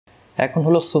এখন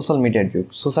হলো সোশ্যাল মিডিয়ার যুগ।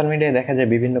 সোশ্যাল মিডিয়ায় দেখা যায়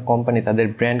বিভিন্ন কোম্পানি তাদের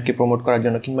ব্র্যান্ডকে প্রমোট করার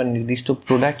জন্য কিংবা নির্দিষ্ট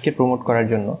প্রোডাক্টকে প্রমোট করার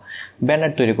জন্য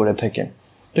ব্যানার তৈরি করে থাকে।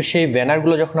 তো সেই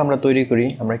ব্যানারগুলো যখন আমরা তৈরি করি,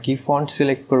 আমরা কি ফন্ট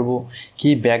সিলেক্ট করব, কি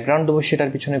ব্যাকগ্রাউন্ড দেবো, সেটার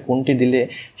পিছনে কোনটি দিলে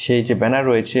সেই যে ব্যানার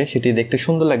রয়েছে সেটি দেখতে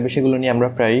সুন্দর লাগবে, সেগুলো নিয়ে আমরা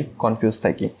প্রায়ই কনফিউজ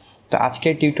থাকি। তো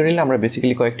আজকের টিউটোরিয়ালে আমরা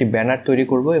বেসিক্যালি কয়েকটি ব্যানার তৈরি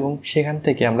করব এবং সেখান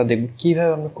থেকে আমরা দেখব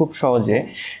কীভাবে আমরা খুব সহজে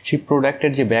সেই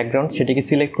প্রোডাক্টের যে ব্যাকগ্রাউন্ড সেটিকে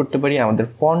সিলেক্ট করতে পারি, আমাদের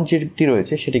ফন্ট যেটি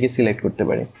রয়েছে সেটিকে সিলেক্ট করতে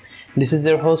পারি। This is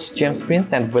your host James Prince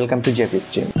and welcome to JP's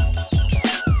team.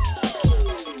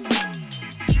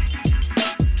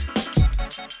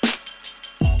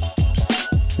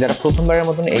 যারা প্রথমবারের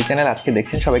মতন এই চ্যানেল আজকে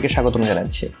দেখছেন সবাইকে স্বাগতম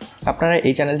জানাচ্ছি। আপনারা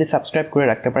এই চ্যানেলটি সাবস্ক্রাইব করে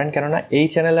রাখতে পারেন, কেননা এই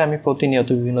চ্যানেলে আমি প্রতিনিয়ত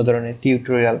বিভিন্ন ধরনের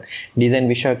টিউটোরিয়াল, ডিজাইন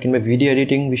বিষয়ক কিংবা ভিডিও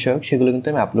এডিটিং বিষয়ক সেগুলো কিন্তু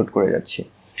আমি আপলোড করে যাচ্ছি।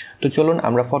 তো চলুন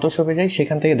আমরা ফটোশপে যাই,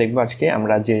 সেখান থেকে দেখবো আজকে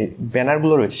আমরা যে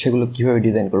ব্যানারগুলো রয়েছে সেগুলো কীভাবে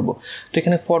ডিজাইন করব। তো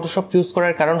এখানে ফটোশপ চুজ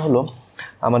করার কারণ হলো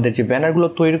আমাদের যে ব্যানারগুলো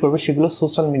তৈরি করবো সেগুলো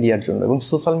সোশ্যাল মিডিয়ার জন্য, এবং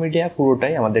সোশ্যাল মিডিয়া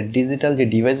পুরোটাই আমাদের ডিজিটাল যে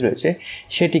ডিভাইস রয়েছে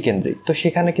সেটি কেন্দ্রিক। তো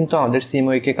সেখানে কিন্তু আমাদের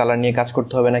সিমওয়েকে কালার নিয়ে কাজ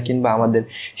করতে হবে না, কিংবা আমাদের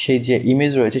সেই যে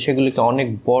ইমেজ রয়েছে সেগুলিকে অনেক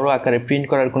বড় আকারে প্রিন্ট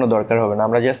করার কোনো দরকার হবে না,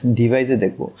 আমরা জাস্ট ডিভাইসে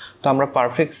দেখবো। তো আমরা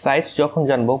পারফেক্ট সাইজ যখন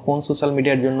জানবো কোন সোশ্যাল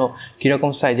মিডিয়ার জন্য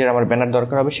কীরকম সাইজের আমার ব্যানার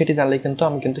দরকার হবে সেটি জানলে কিন্তু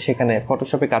আমি কিন্তু সেখানে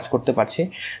ফটোশপে কাজ করতে পারছি।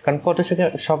 কারণ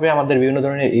ফটোশপে আমাদের বিভিন্ন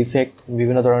ধরনের ইফেক্ট,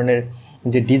 বিভিন্ন ধরনের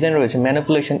যে ডিজাইন রয়েছে,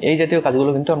 ম্যানিপুলেশন, এই জাতীয়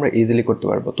কাজগুলো কিন্তু আমরা ইজিলি করতে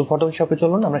পারবো। তো ফটোশপে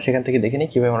চলুন আমরা সেখান থেকে দেখে নিই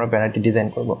কীভাবে আমরা ব্যানারটি ডিজাইন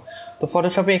করব। তো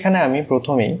ফটোশপে এখানে আমি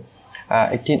প্রথমেই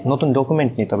একটি নতুন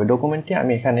ডকুমেন্ট নিতে হবে। ডকুমেন্টটি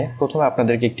আমি এখানে প্রথমে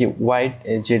আপনাদেরকে একটি ওয়াইড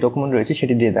যে ডকুমেন্ট রয়েছে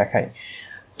সেটি দিয়ে দেখাই।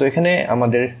 তো এখানে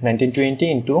আমাদের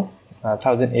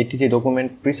 1920x1080 যে ডকুমেন্ট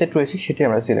প্রিসেট রয়েছে সেটি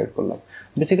আমরা সিলেক্ট করলাম।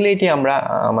 বেসিক্যালি এটি আমরা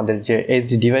আমাদের যে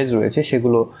এইচডি ডিভাইস রয়েছে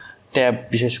সেগুলো, ট্যাব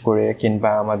বিশেষ করে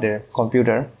কিংবা আমাদের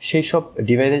কম্পিউটার, সেই সব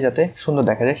ডিভাইসে যাতে সুন্দর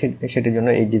দেখা যায় সেটির জন্য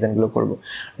এই ডিজাইনগুলো করব।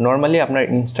 নর্মালি আপনার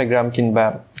ইনস্টাগ্রাম কিংবা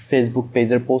ফেসবুক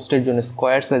পেজের পোস্টের জন্য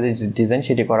স্কোয়ার সাইজের যে ডিজাইন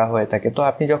সেটি করা হয়ে থাকে। তো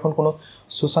আপনি যখন কোনো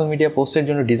সোশ্যাল মিডিয়া পোস্টের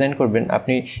জন্য ডিজাইন করবেন,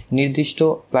 আপনি নির্দিষ্ট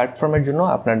প্ল্যাটফর্মের জন্য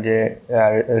আপনার যে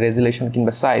রেজুলেশন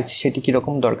কিংবা সাইজ সেটি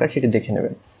কীরকম দরকার সেটি দেখে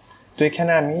নেবেন। তো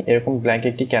এখানে আমি এরকম ব্ল্যাঙ্ক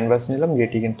একটি ক্যানভাস নিলাম,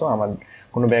 যেটি কিন্তু আমার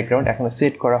কোনো ব্যাকগ্রাউন্ড এখনও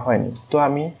সেট করা হয়নি। তো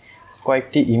আমি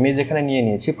কয়েকটি ইমেজ এখানে নিয়ে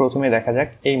নিয়েছি। প্রথমে দেখা যাক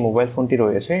এই মোবাইল ফোনটি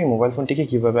রয়েছে, এই মোবাইল ফোনটিকে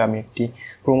কীভাবে আমি একটি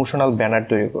প্রমোশনাল ব্যানার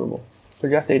তৈরি করব। তো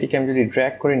জাস্ট এটিকে আমি যদি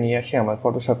ড্র্যাগ করে নিয়ে আসি আমার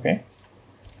ফটোশপে,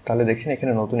 তাহলে দেখছেন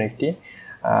এখানে নতুন একটি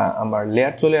আমার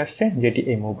লেয়ার চলে আসছে, যেটি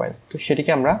এই মোবাইল। তো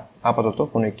সেটিকে আমরা আপাতত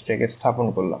কোনো একটি জায়গায় স্থাপন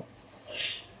করলাম।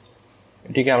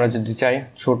 এটিকে আমরা যদি চাই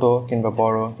ছোট কিংবা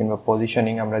বড় কিংবা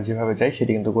পজিশনিং আমরা যেভাবে চাই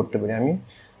সেটি কিন্তু করতে পারি। আমি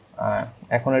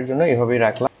এখনের জন্য এভাবেই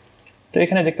রাখলাম। তো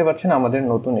এখানে দেখতে পাচ্ছেন আমাদের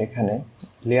নতুন এখানে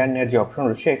লেয়ার নেওয়ার যে অপশন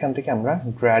রয়েছে, এখান থেকে আমরা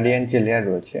গ্রেডিয়েন্ট যে লেয়ার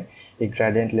রয়েছে এই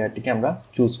গ্রেডিয়েন্ট লেয়ারটিকে আমরা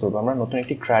চুজ করবো। আমরা নতুন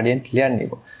একটি গ্রেডিয়েন্ট লেয়ার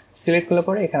নেব। সিলেক্ট করলে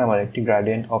পরে এখানে আমার একটি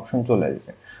গ্রেডিয়েন্ট অপশন চলে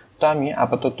আসবে। তো আমি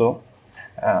আপাতত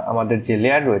আমাদের যে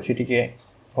লেয়ার রয়েছে এটিকে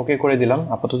ওকে করে দিলাম,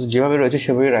 আপাতত যেভাবে রয়েছে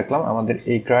সেভাবেই রাখলাম। আমাদের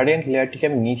এই গ্রেডিয়েন্ট লেয়ারটিকে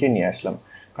আমি নিচে নিয়ে আসলাম,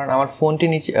 কারণ আমার ফোনটি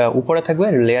নিচে উপরে থাকবে,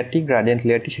 লেয়ারটি গ্রেডিয়েন্ট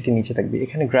লেয়ারটি সেটি নিচে থাকবে।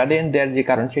 এখানে গ্রেডিয়েন্ট দেওয়ার যে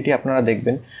কারণ সেটি আপনারা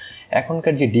দেখবেন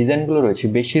এখনকার যে ডিজাইনগুলো রয়েছে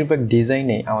বেশিরভাগ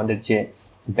ডিজাইনেই আমাদের যে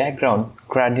ব্যাকগ্রাউন্ড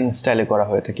গ্রেডিয়েন্ট স্টাইলে করা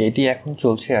হয়ে থাকে। এটি এখন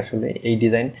চলছে আসলে এই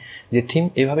ডিজাইন যে থিম,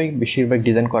 এভাবেই বেশিরভাগ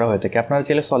ডিজাইন করা হয়ে থাকে। আপনারা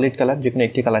চাইলে সলিড কালার যে কোনো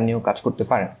একটি কালার নিয়েও কাজ করতে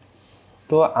পারেন।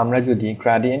 তো আমরা যদি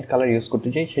গ্রেডিয়েন্ট কালার ইউজ করতে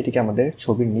চাই সেটিকে আমাদের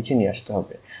ছবির নিচে নিয়ে আসতে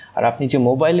হবে। আর আপনি যে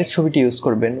মোবাইলের ছবিটি ইউজ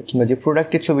করবেন কিংবা যে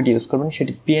প্রোডাক্টের ছবিটি ইউজ করবেন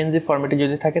সেটি পিএনজি ফরম্যাটে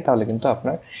যদি থাকে তাহলে কিন্তু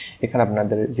এখানে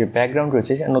আপনাদের যে ব্যাকগ্রাউন্ড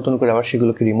রয়েছে নতুন করে আবার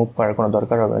সেগুলোকে রিমুভ করার কোনো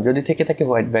দরকার হবে না। যদি থেকে থাকে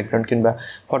হোয়াইট ব্যাকগ্রাউন্ড কিংবা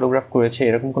ফটোগ্রাফ করেছে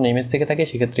এরকম কোনো ইমেজ থেকে থাকে,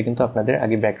 সেক্ষেত্রে কিন্তু আপনাদের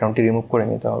আগে ব্যাকগ্রাউন্ডটি রিমুভ করে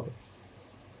নিতে হবে।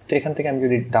 তো এখান থেকে আমি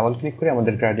যদি ডাবল ক্লিক করি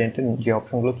আমাদের গ্রেডিয়েন্টের যে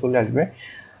অপশনগুলো চলে আসবে।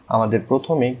 আমাদের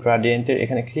প্রথমেই গ্রেডিয়েন্টের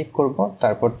এখানে ক্লিক করব,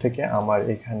 তারপর থেকে আমার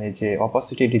এখানে যে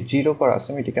অপাসিটি এটি 0 করা আছে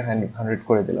আমি এটিকে 100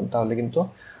 করে দিলাম। তাহলে কিন্তু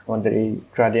আমাদের এই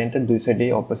গ্রেডিয়েন্টের দুই সাইডে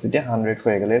অপাসিটি 100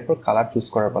 হয়ে গেলে এরপর কালার চুজ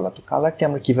করার পালা। তো কালারটি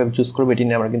আমরা কীভাবে চুজ করবো এটি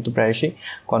নিয়ে আমরা কিন্তু প্রায়শই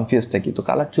কনফিউজ থাকি। তো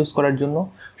কালার চুজ করার জন্য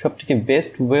সবথেকে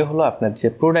বেস্ট ওয়ে হলো আপনার যে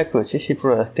প্রোডাক্ট রয়েছে সেই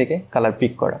প্রোডাক্ট থেকে কালার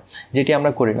পিক করা, যেটি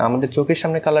আমরা করি না। আমাদের চোখের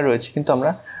সামনে কালার রয়েছে কিন্তু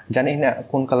আমরা জানি না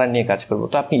কোন কালার নিয়ে কাজ করব।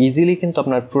 তো আপনি ইজিলি কিন্তু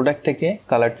আপনার প্রোডাক্ট থেকে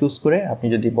কালার চুজ করে আপনি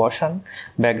যদি বসান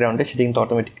ব্যাকগ্রাউন্ডে সেটি কিন্তু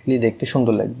অটোমেটিকলি দেখতে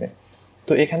সুন্দর লাগবে।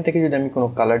 তো এখান থেকে যদি আমি কোনো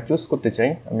কালার চুজ করতে চাই,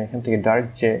 আমি এখান থেকে ডার্ক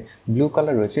যে ব্লু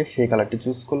কালার রয়েছে সেই কালারটি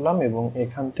চুজ করলাম, এবং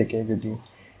এখান থেকে যদি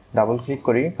ডাবল ক্লিক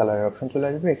করি কালারের অপশন চলে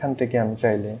আসবে। এখান থেকে আমি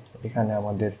চাইলে এখানে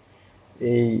আমাদের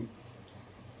এই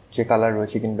যে কালার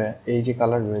রয়েছে কিংবা এই যে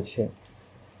কালার রয়েছে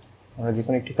আমরা যে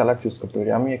কোনো একটি কালার চুজ করতে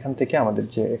পারি। আমি এখান থেকে আমাদের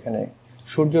যে এখানে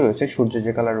সূর্য রয়েছে, সূর্যের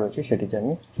যে কালার রয়েছে সেটিকে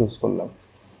আমি চুজ করলাম।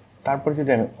 তারপর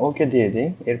যদি আমি ওকে দিয়ে দিই,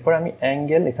 এরপর আমি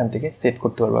অ্যাঙ্গেল এখান থেকে সেট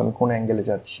করতে পারবো আমি কোন অ্যাঙ্গেলে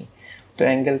যাচ্ছি। তো তো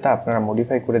অ্যাঙ্গেলটা আপনারা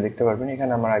মডিফাই করে দেখতে পারবেন।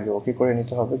 এখানে আমার আগে ওকে করে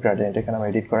নিতে হবে, গ্রেডিয়েন্ট এখানে আমার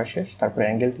এডিট করা শেষ। তারপরে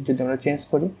অ্যাঙ্গেলটি যদি আমরা চেঞ্জ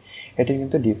করি, এটি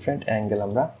কিন্তু ডিফারেন্ট অ্যাঙ্গেল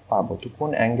আমরা পাবো। তো কোন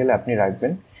অ্যাঙ্গেলে আপনি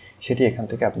রাখবেন সেটি এখান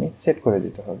থেকে আপনি সেট করে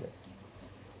দিতে হবে।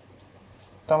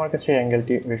 তো আমার কাছে এই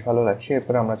অ্যাঙ্গেলটি বেশ ভালো লাগছে।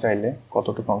 এরপরে আমরা চাইলে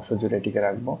কতটুকু অংশ জুড়ে এটিকে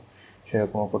রাখবো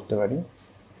সেরকমও করতে পারি,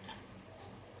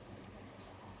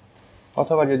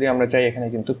 অথবা যদি আমরা চাই এখানে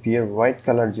কিন্তু পিওর হোয়াইট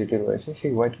কালার যেটি রয়েছে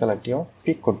সেই হোয়াইট কালারটিও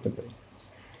পিক করতে পারি।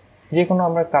 যে কোনো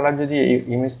আমরা কালার যদি এই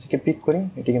ইমেজ থেকে পিক করি,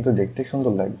 এটি কিন্তু দেখতে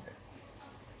সুন্দর লাগবে।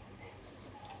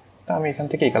 তো আমি এখান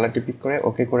থেকে এই কালারটি পিক করে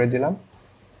ওকে করে দিলাম।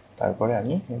 তারপরে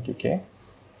আমি এটিকে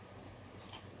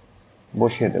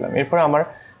বসিয়ে দিলাম। এরপর আমার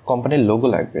কোম্পানির লোগো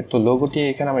লাগবে। তো লোগোটি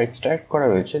এখানে আমার এক্সট্রাক্ট করা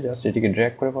রয়েছে, জাস্ট এটিকে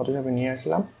ড্র্যাগ করে ফটোশপে নিয়ে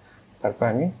আসলাম। তারপর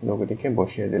আমি লোগোটিকে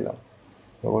বসিয়ে দিলাম।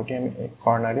 লোগোটি আমি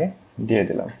কর্নারে দিয়ে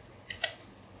দিলাম।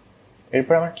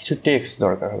 এরপর আমার কিছু টেক্সট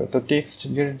দরকার হবে। তো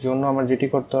টেক্সটের জন্য আমার যেটি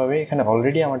করতে হবে, এখানে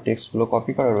অলরেডি আমার টেক্সটগুলো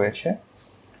কপি করা রয়েছে।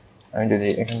 আমি যদি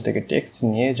এখান থেকে টেক্সট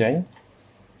নিয়ে যাই,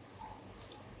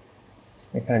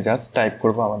 এখানে জাস্ট টাইপ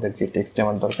করব আমাদের যে টেক্সটটি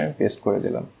আমার দরকার, আমি পেস্ট করে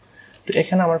দিলাম। তো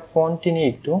এখানে আমার ফন্টটি নিয়ে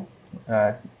একটু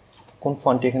কোন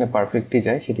ফন্টটি এখানে পারফেক্টলি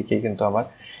যায় সেটিকেই কিন্তু আমার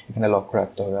এখানে লক্ষ্য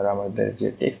রাখতে হবে। আর আমাদের যে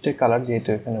টেক্সটের কালার, যেহেতু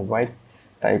এখানে হোয়াইট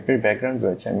টাইপের ব্যাকগ্রাউন্ড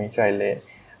রয়েছে, আমি চাইলে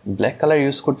ব্ল্যাক কালার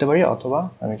ইউজ করতে পারি, অথবা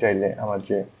আমি চাইলে আমার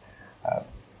যে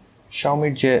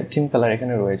শাওমির যে থিম কালার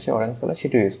এখানে রয়েছে অরেঞ্জ কালার,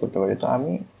 সেটা ইউজ করতে পারি। তো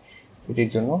আমি এটির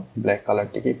জন্য ব্ল্যাক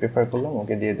কালারটিকেই প্রেফার করলাম,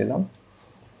 ওকে দিয়ে দিলাম।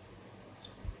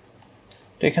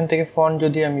 তো এখান থেকে ফন্ট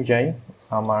যদি আমি যাই,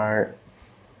 আমার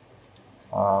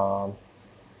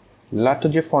লাটো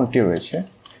যে ফন্টটি রয়েছে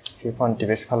সেই ফন্টটি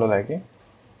বেশ ভালো লাগে,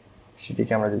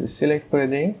 সেটিকে আমরা যদি সিলেক্ট করে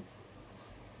দিই,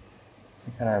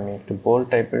 এখানে আমি একটু বোল্ড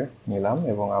টাইপের নিলাম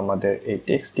এবং আমাদের এই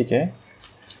টেক্সটটিকে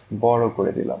বড়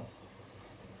করে দিলাম।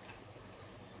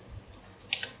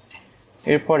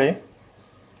 এরপরে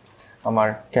আমার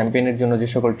ক্যাম্পেইনের জন্য যে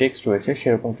সকল টেক্সট রয়েছে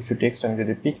সেরকম কিছু টেক্সট আমি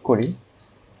যদি পিক করি,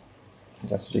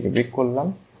 জাস্ট এটিকে পিক করলাম।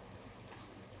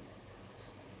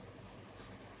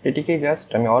 এটিকে জাস্ট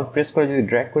আমি অল প্রেস করে যদি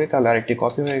ড্র্যাগ করি তাহলে আরেকটি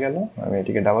কপি হয়ে গেল। আমি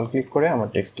এটিকে ডাবল ক্লিক করে আমার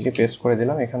টেক্সটটিকে পেস্ট করে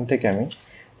দিলাম। এখান থেকে আমি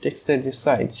টেক্সটের যে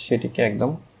সাইজ সেটিকে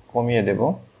একদম কমিয়ে দেব,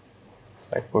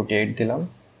 48 দিলাম,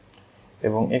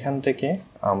 এবং এখান থেকে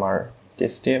আমার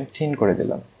টেক্সটে থিন করে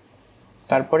দিলাম।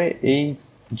 তারপরে এই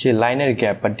যে লাইনের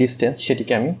গ্যাপ বা ডিস্টেন্স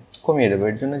সেটিকে আমি কমিয়ে দেবো।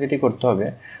 এর জন্য যেটি করতে হবে,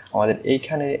 আমাদের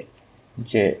এইখানে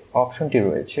যে অপশনটি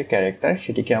রয়েছে ক্যারেক্টার,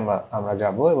 সেটিকে আমরা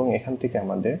যাব এবং এখান থেকে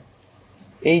আমাদের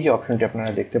এই যে অপশনটি আপনারা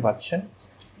দেখতে পাচ্ছেন,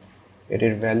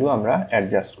 এটির ভ্যালু আমরা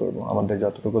অ্যাডজাস্ট করব। আমাদের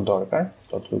যতটুকু দরকার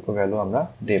ততটুকু ভ্যালু আমরা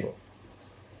দেব।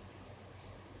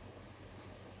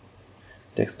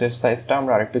 টেক্সটের সাইজটা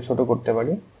আমরা আরেকটু ছোট করতে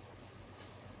পারি।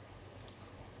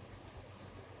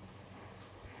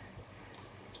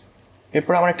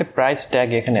 এরপর আমার একটা প্রাইস ট্যাগ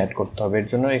এখানে অ্যাড করতে হবে। এর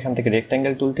জন্য এখান থেকে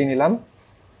রেক্ট্যাঙ্গেল টুলটি নিলাম,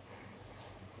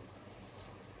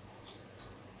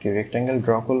 রেক্ট্যাঙ্গেল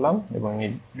ড্র করলাম এবং এই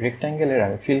রেক্ট্যাঙ্গেলের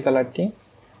আমি ফিল কালারটি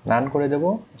নান করে দেব,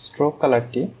 স্ট্রোক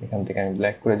কালারটি এখান থেকে আমি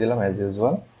ব্ল্যাক করে দিলাম অ্যাজ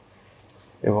ইউজুয়াল,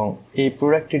 এবং এই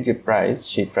প্রোডাক্টের যে প্রাইস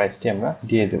সেই প্রাইসটি আমরা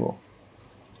দিয়ে দেব।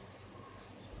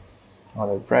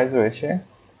 আমাদের প্রাইস রয়েছে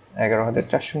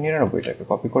 11,499 টাকা।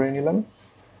 কপি করে নিলাম।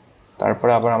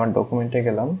 তারপরে আবার আমার ডকুমেন্টে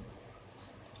গেলাম,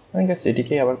 আমি জাস্ট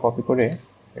এটিকেই আবার কপি করে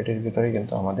এটির ভিতরে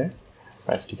কিন্তু আমাদের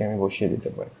প্রাইসটিকে আমি বসিয়ে দিতে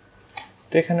পারি।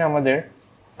 তো এখানে আমাদের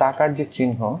টাকার যে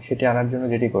চিহ্ন সেটি আনার জন্য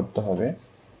যেটি করতে হবে,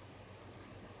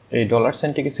 এই ডলার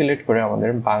সাইনটিকে সিলেক্ট করে আমাদের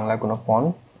বাংলা কোনো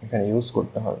ফন্ট এখানে ইউজ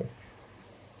করতে হবে।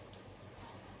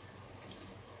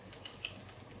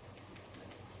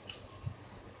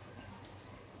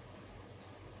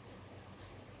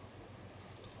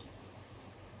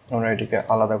 আমরা এটিকে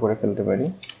আলাদা করে ফেলতে পারি,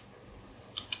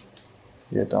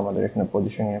 যেহেতু আমাদের এখানে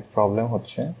পজিশনে প্রবলেম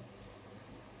হচ্ছে।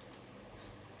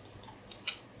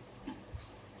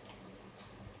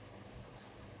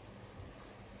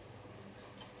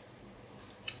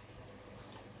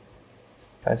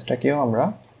 প্রাইসটাকেও আমরা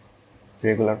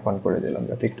রেগুলার ফন্ট করে দিলাম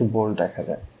যাতে একটু বোল্ড দেখা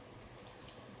যায়।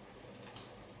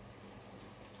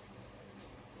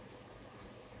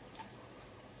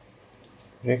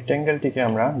 রেক্ট্যাঙ্গেলটিকে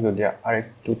আমরা যদি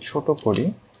আরেকটু ছোট করি,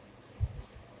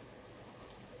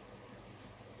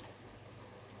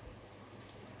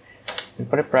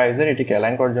 এরপরে প্রাইজের এটিকে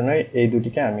অ্যালাইন করার জন্য এই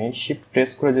দুটিকে আমি শিফট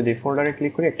প্রেস করে যদি ফোল্ডারে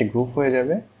ক্লিক করি একটি গ্রুপ হয়ে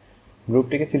যাবে।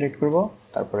 গ্রুপটিকে সিলেক্ট করব,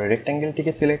 তারপরে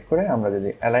রেক্ট্যাঙ্গেলটিকে সিলেক্ট করে আমরা যদি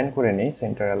অ্যালাইন করে নিই,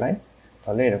 সেন্টার অ্যালাইন,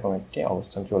 তাহলে এরকম একটি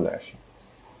অবস্থান চলে আসে।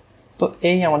 তো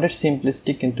এই আমাদের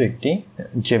সিম্পলিস্টিক কিন্তু একটি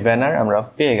যে ব্যানার আমরা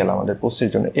পেয়ে গেলাম আমাদের পোস্টের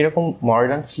জন্য। এরকম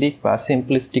মডার্ন স্লিক বা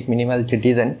সিম্পলিস্টিক মিনিমাল যে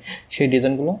ডিজাইন, সেই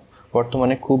ডিজাইনগুলো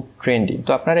বর্তমানে খুব ট্রেন্ডি। তো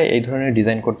আপনারা এই ধরনের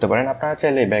ডিজাইন করতে পারেন। আপনারা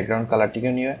চাইলে ব্যাকগ্রাউন্ড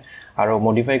কালারটিকে নিয়ে আরও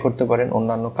মডিফাই করতে পারেন,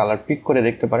 অন্যান্য কালার পিক করে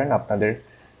দেখতে পারেন আপনাদের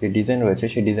যে ডিজাইন রয়েছে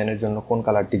সেই ডিজাইনের জন্য কোন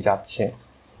কালারটি যাচ্ছে।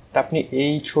 তা আপনি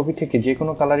এই ছবি থেকে যে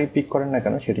কোনো কালারই পিক করেন না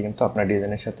কেন সেটি কিন্তু আপনার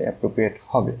ডিজাইনের সাথে অ্যাপ্রোপ্রিয়েট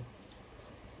হবে।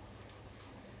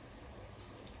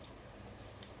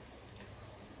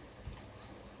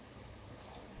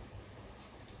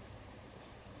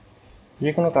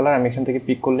 যে কোনো কালার আমি এখান থেকে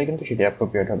পিক করলে কিন্তু সেটি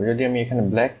অ্যাপ্রোপ্রিয়েট হবে। যদি আমি এখানে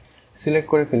ব্ল্যাক সিলেক্ট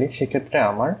করে ফেলি সেক্ষেত্রে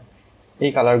আমার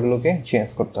এই কালারগুলোকে চেঞ্জ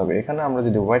করতে হবে। এখানে আমরা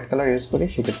যদি হোয়াইট কালার ইউজ করি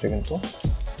সেক্ষেত্রে কিন্তু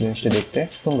জিনিসটা দেখতে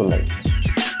সুন্দর লাগবে।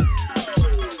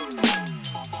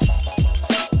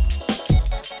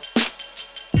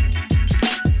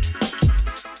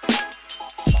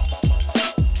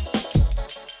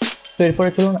 তো এরপরে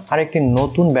চলুন আরেকটি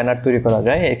নতুন ব্যানার তৈরি করা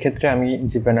যায়। এক্ষেত্রে আমি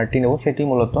যে ব্যানারটি নেব সেটি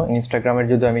মূলত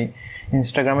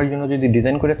ইনস্টাগ্রামের জন্য যদি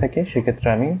ডিজাইন করে থাকি সেক্ষেত্রে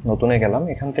আমি নতুনে গেলাম।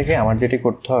 এখান থেকে আমার যেটি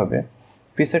করতে হবে,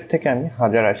 প্রিসেট থেকে আমি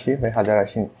 1080 বাই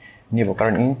 1080 নেব,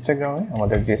 কারণ ইনস্টাগ্রামে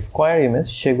আমাদের যে স্কোয়ার ইমেজ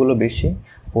সেগুলো বেশি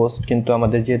পোস্ট, কিন্তু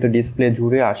আমাদের যেহেতু ডিসপ্লে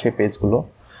জুড়ে আসে পেজগুলো,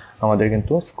 আমাদের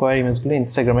কিন্তু স্কোয়ার ইমেজগুলো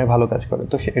ইনস্টাগ্রামে ভালো কাজ করে।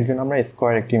 তো এর জন্য আমরা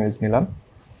স্কোয়ার একটি ইমেজ নিলাম।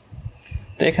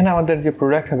 তো এখানে আমাদের যে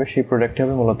প্রোডাক্ট হবে সেই প্রোডাক্টটি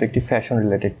হবে মূলত একটি ফ্যাশন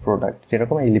রিলেটেড প্রোডাক্ট,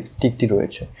 যেরকম এই লিপস্টিকটি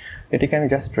রয়েছে। এটিকে আমি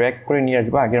জাস্ট ড্র্যাগ করে নিয়ে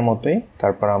আসবো আগের মতোই,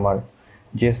 তারপর আমার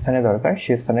যে স্থানে দরকার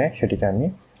সেই স্থানে সেটিকে আমি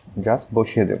জাস্ট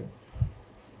বসিয়ে দেব।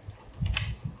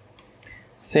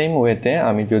 সেম ওয়েতে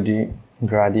আমি যদি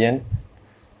গ্রাডিয়েন্ট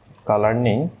কালার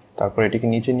নেই, তারপর এটিকে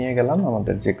নিচে নিয়ে গেলাম,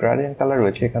 আমাদের যে গ্রাডিয়েন্ট কালার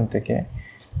রয়েছে এখান থেকে,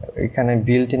 এখানে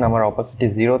বিল্ট ইন আমার অপাসিটি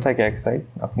 0 থাকে এক সাইড,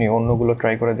 আপনি অন্যগুলো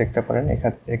ট্রাই করে দেখতে পারেন।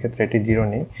 এক্ষেত্রে এটি 0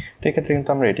 নেই, তো এক্ষেত্রে কিন্তু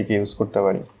আমরা এটিকে ইউজ করতে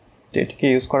পারি। তো এটিকে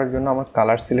ইউজ করার জন্য আমার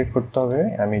কালার সিলেক্ট করতে হবে।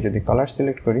 আমি যদি কালার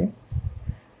সিলেক্ট করি,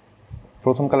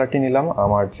 প্রথম কালারটি নিলাম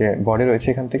আমার যে বডি রয়েছে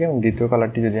এখান থেকে, এবং দ্বিতীয়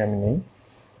কালারটি যদি আমি নিই,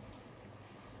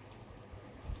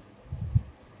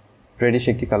 রেডিশ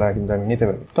একটি কালার কিন্তু আমি নিতে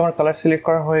পারি। তো আমার কালার সিলেক্ট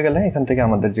করা হয়ে গেলে এখান থেকে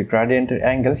আমাদের যে গ্রাডিয়েন্টের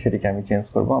অ্যাঙ্গেল সেটিকে আমি চেঞ্জ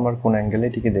করব, আমার কোন অ্যাঙ্গেলে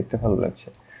এটিকে দেখতে ভালো লাগছে।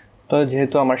 তো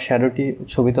যেহেতু আমার শ্যাডোটি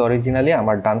ছবিতে অরিজিনালি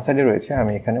আমার ডান সাইডে রয়েছে,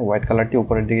 আমি এখানে হোয়াইট কালারটি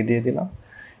উপরের দিকে দিয়ে দিলাম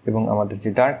এবং আমাদের যে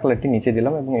ডার্ক কালারটি নিচে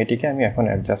দিলাম, এবং এটিকে আমি এখন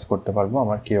অ্যাডজাস্ট করতে পারবো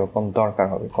আমার কীরকম দরকার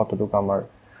হবে, কতটুকু আমার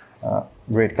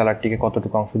রেড কালারটিকে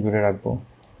কতটুকু অংশ জুড়ে রাখবো,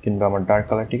 কিংবা আমার ডার্ক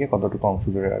কালারটিকে কতটুকু অংশ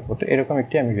জুড়ে রাখবো। তো এরকম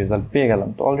একটি আমি রেজাল্ট পেয়ে গেলাম।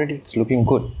 তো অলরেডি ইটস লুকিং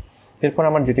গুড। এরপর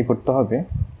আমার যেটি করতে হবে,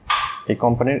 এই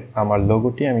কোম্পানির আমার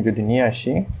লোগোটি আমি যদি নিয়ে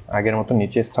আসি, আগের মতো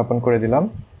নিচে স্থাপন করে দিলাম।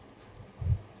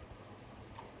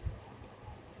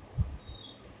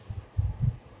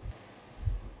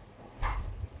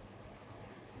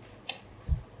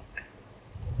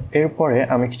 এরপরে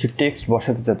আমি কিছু টেক্সট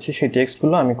বসাতে চাচ্ছি, সেই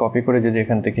টেক্সটগুলো আমি কপি করে যদি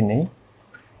এখান থেকে নিই,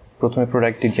 প্রথমে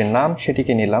প্রোডাক্টটির যে নাম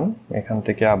সেটিকে নিলাম, এখান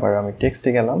থেকে আবার আমি টেক্সটে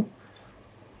গেলাম।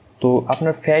 তো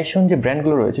আপনার ফ্যাশন যে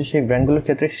ব্র্যান্ডগুলো রয়েছে সেই ব্র্যান্ডগুলোর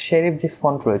ক্ষেত্রে সেরিফ যে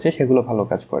ফন্ট রয়েছে সেগুলো ভালো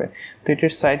কাজ করে। তো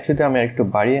এটির সাইজ যদি আমি একটু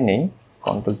বাড়িয়ে নিই,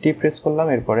 Ctrl+T প্রেস করলাম,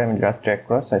 এরপরে আমি জাস্ট ড্র্যাগ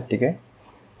করা সাইজটিকে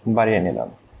বাড়িয়ে নিলাম।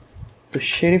 তো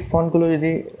সেরিফ ফন্টগুলো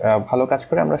যদি ভালো কাজ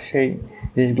করে আমরা সেই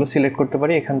জিনিসগুলো সিলেক্ট করতে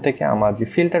পারি। এখান থেকে আমার যে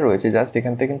ফিল্টার রয়েছে, জাস্ট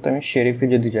এখান থেকে কিন্তু আমি সেরিফে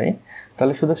যদি যাই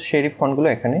তাহলে শুধু সেরিফ ফন্টগুলো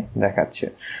এখানে দেখাচ্ছে।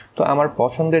 তো আমার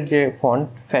পছন্দের যে ফন্ট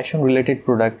ফ্যাশন রিলেটেড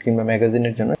প্রোডাক্ট কিংবা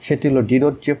ম্যাগাজিনের জন্য, সেটি হলো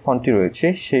ডিডোর যে ফন্টটি রয়েছে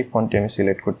সেই ফন্টটি আমি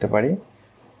সিলেক্ট করতে পারি।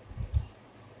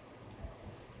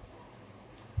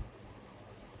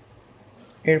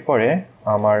 এরপরে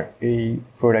আমার এই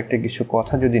প্রোডাক্টে কিছু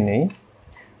কথা যদি নেই,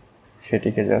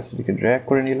 সেটিকে জাস্ট এদিকে ড্র্যাগ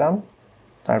করে নিলাম,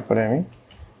 তারপরে আমি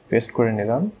পেস্ট করে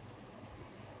নিলাম।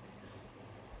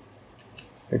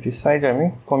 এটির সাইজ আমি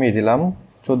কমিয়ে দিলাম,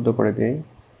 14 করে দিই,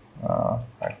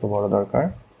 একটু বড় দরকার।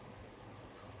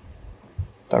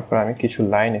 তারপর আমি কিছু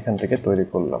লাইন এখান থেকে তৈরি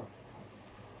করলাম,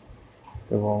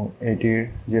 এবং এটির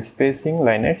যে স্পেসিং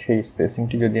লাইনের সেই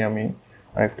স্পেসিংটি যদি আমি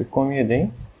আর একটু কমিয়ে দিই,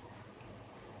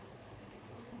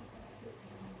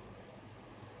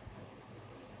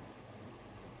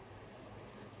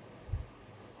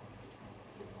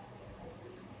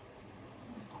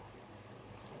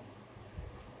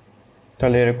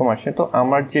 তাহলে এরকম আসে। তো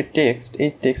আমার যে টেক্সট, এই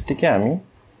টেক্সটটিকে আমি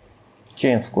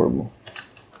চেঞ্জ করব,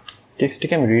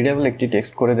 টেক্সটটিকে আমি রিডেবল একটি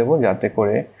টেক্সট করে দেব, যাতে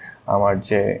করে আমার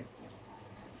যে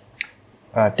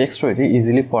টেক্সট রয়েছে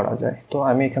ইজিলি পড়া যায়। তো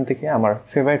আমি এখান থেকে আমার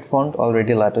ফেভারিট ফন্ট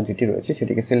অলরেডি লাটো যেটি রয়েছে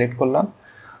সেটিকে সিলেক্ট করলাম,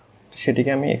 সেটিকে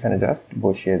আমি এখানে জাস্ট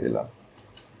বসিয়ে দিলাম।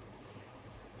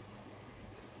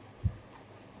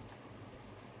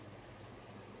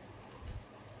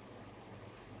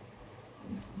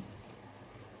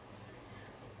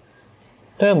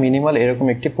 তো মিনিমাল এরকম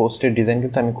একটি পোস্টের ডিজাইন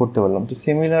কিন্তু আমি করতে পারলাম। তো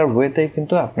সিমিলার ওয়েতেই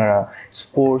কিন্তু আপনারা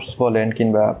স্পোর্টস বলেন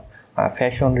কিংবা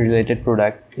fashion related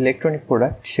product, electronic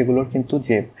product, সেগুলোর কিন্তু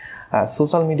যে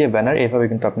সোশ্যাল মিডিয়া ব্যানার এভাবে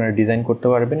কিন্তু আপনারা ডিজাইন করতে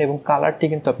পারবেন এবং কালারটি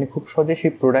কিন্তু আপনি খুব সহজে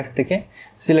সেই প্রোডাক্ট থেকে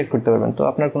সিলেক্ট করতে পারবেন, তো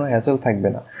আপনার কোনো হ্যাসেল থাকবে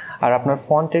না। আর আপনার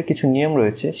ফন্টের কিছু নিয়ম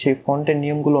রয়েছে, সেই ফন্টের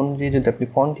নিয়মগুলো অনুযায়ী যদি আপনি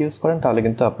ফন্ট ইউজ করেন তাহলে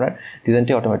কিন্তু আপনার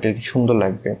ডিজাইনটি অটোমেটিকলি সুন্দর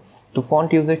লাগবে। তো ফন্ট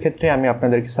ইউজের ক্ষেত্রে আমি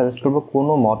আপনাদেরকে সাজেস্ট করবো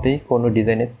কোনো মতেই কোনো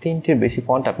ডিজাইনের 3টির বেশি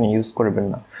ফন্ট আপনি ইউজ করবেন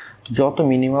না। তো যত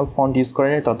মিনিমাল ফন্ট ইউজ করা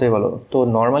যায় ততই ভালো। তো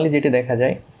নর্মালি যেটা দেখা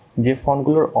যায় যে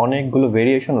ফন্টগুলোর অনেকগুলো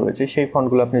ভেরিয়েশন রয়েছে, সেই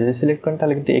ফন্টগুলো আপনি যদি সিলেক্ট করেন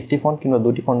তাহলে কিন্তু একটি ফন্ট কিংবা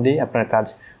 2টি ফন্ট দিয়েই আপনার কাজ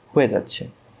হয়ে যাচ্ছে।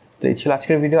 তো এই ছিল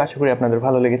আজকের ভিডিও, আশা করি আপনাদের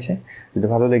ভালো লেগেছে। যদি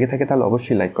ভালো লেগে থাকে তাহলে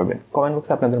অবশ্যই লাইক করবেন, কমেন্ট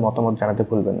বক্সে আপনাদের মতামত জানাতে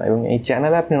ভুলবেন না এবং এই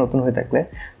চ্যানেলে আপনি নতুন হয়ে থাকলে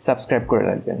সাবস্ক্রাইব করে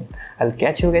রাখবেন। I will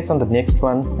catch you guys on the next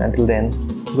one. Until then,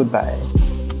 good bye.